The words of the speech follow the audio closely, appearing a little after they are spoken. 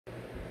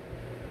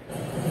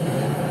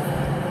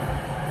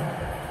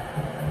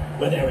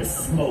Where there is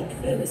smoke,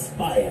 there is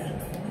fire.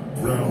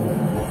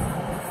 Round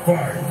one,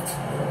 fight!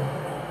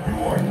 You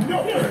are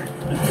nothing!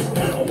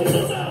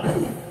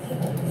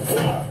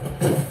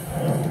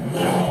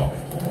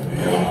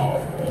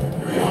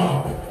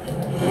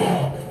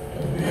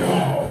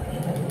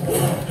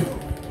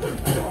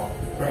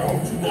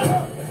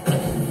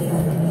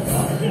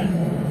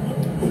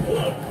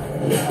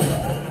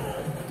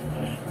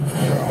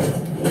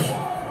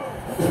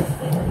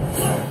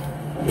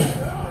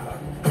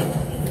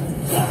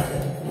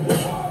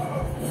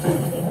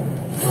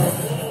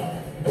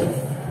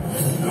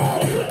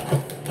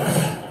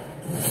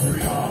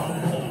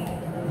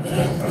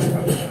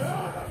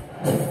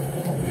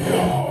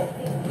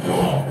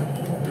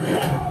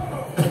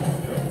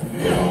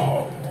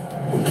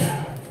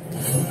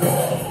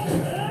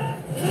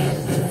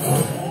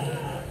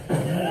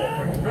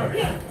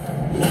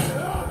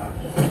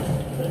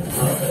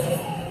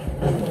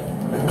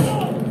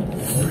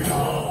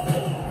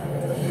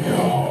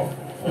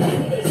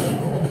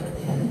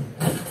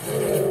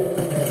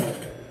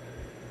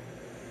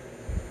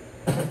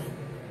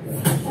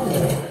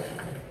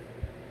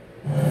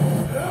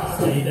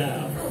 Stay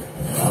down.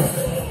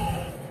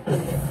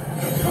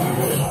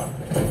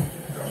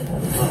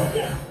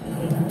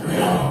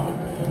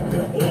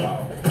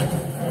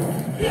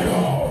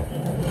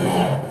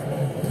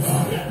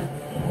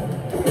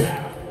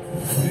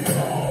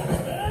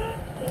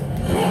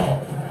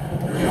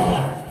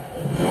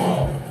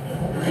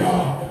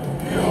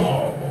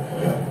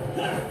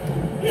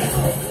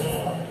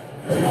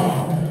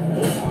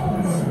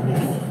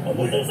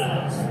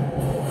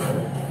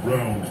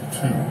 Round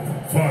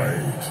two,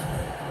 fight!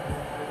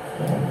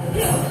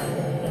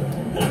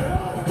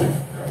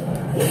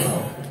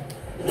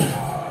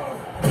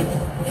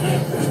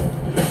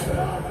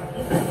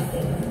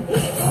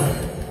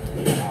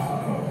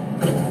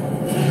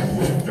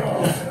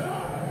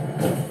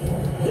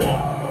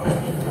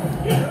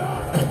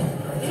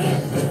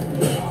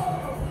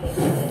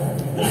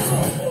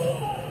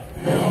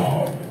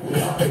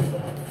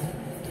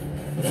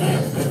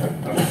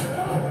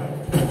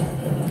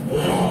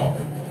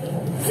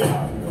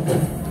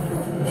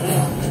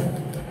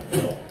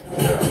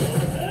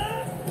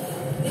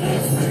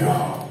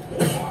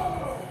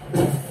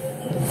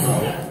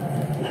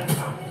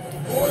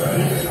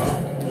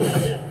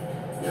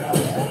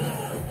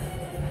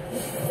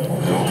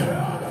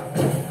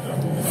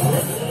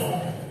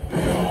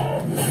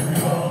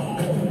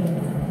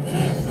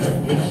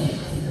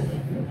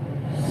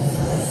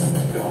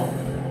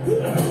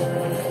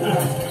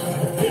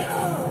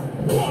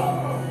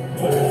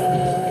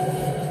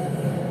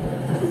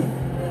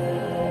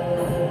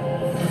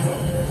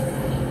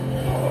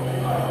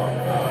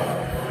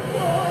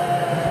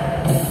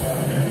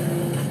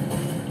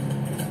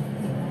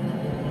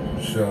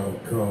 Shao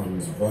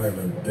Kahn's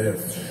violent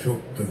death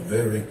shook the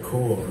very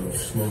core of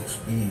Smoke's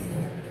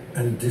being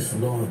and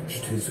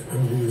dislodged his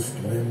earliest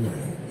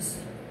memories.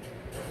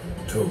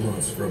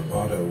 Tomas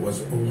Rabada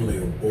was only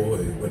a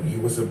boy when he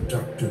was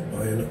abducted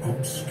by an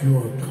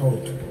obscure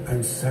cult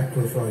and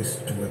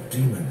sacrificed to a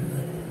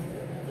demon.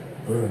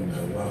 Burned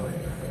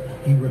alive,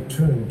 he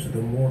returned to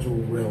the mortal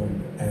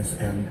realm as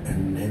an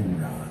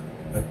Anenra,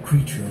 a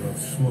creature of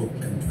smoke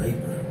and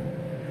vapor.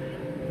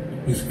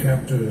 His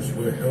captors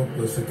were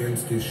helpless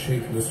against his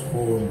shapeless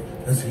form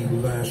as he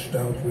lashed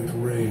out with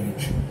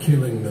rage,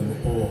 killing them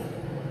all.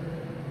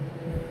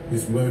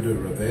 His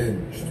murder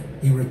avenged,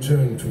 he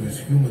returned to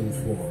his human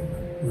form,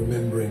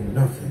 remembering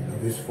nothing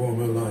of his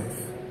former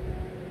life.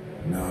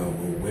 Now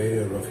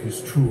aware of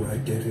his true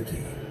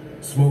identity,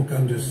 Smoke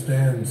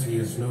understands he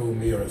is no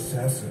mere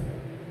assassin.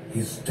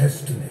 His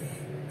destiny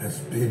has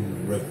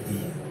been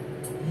revealed.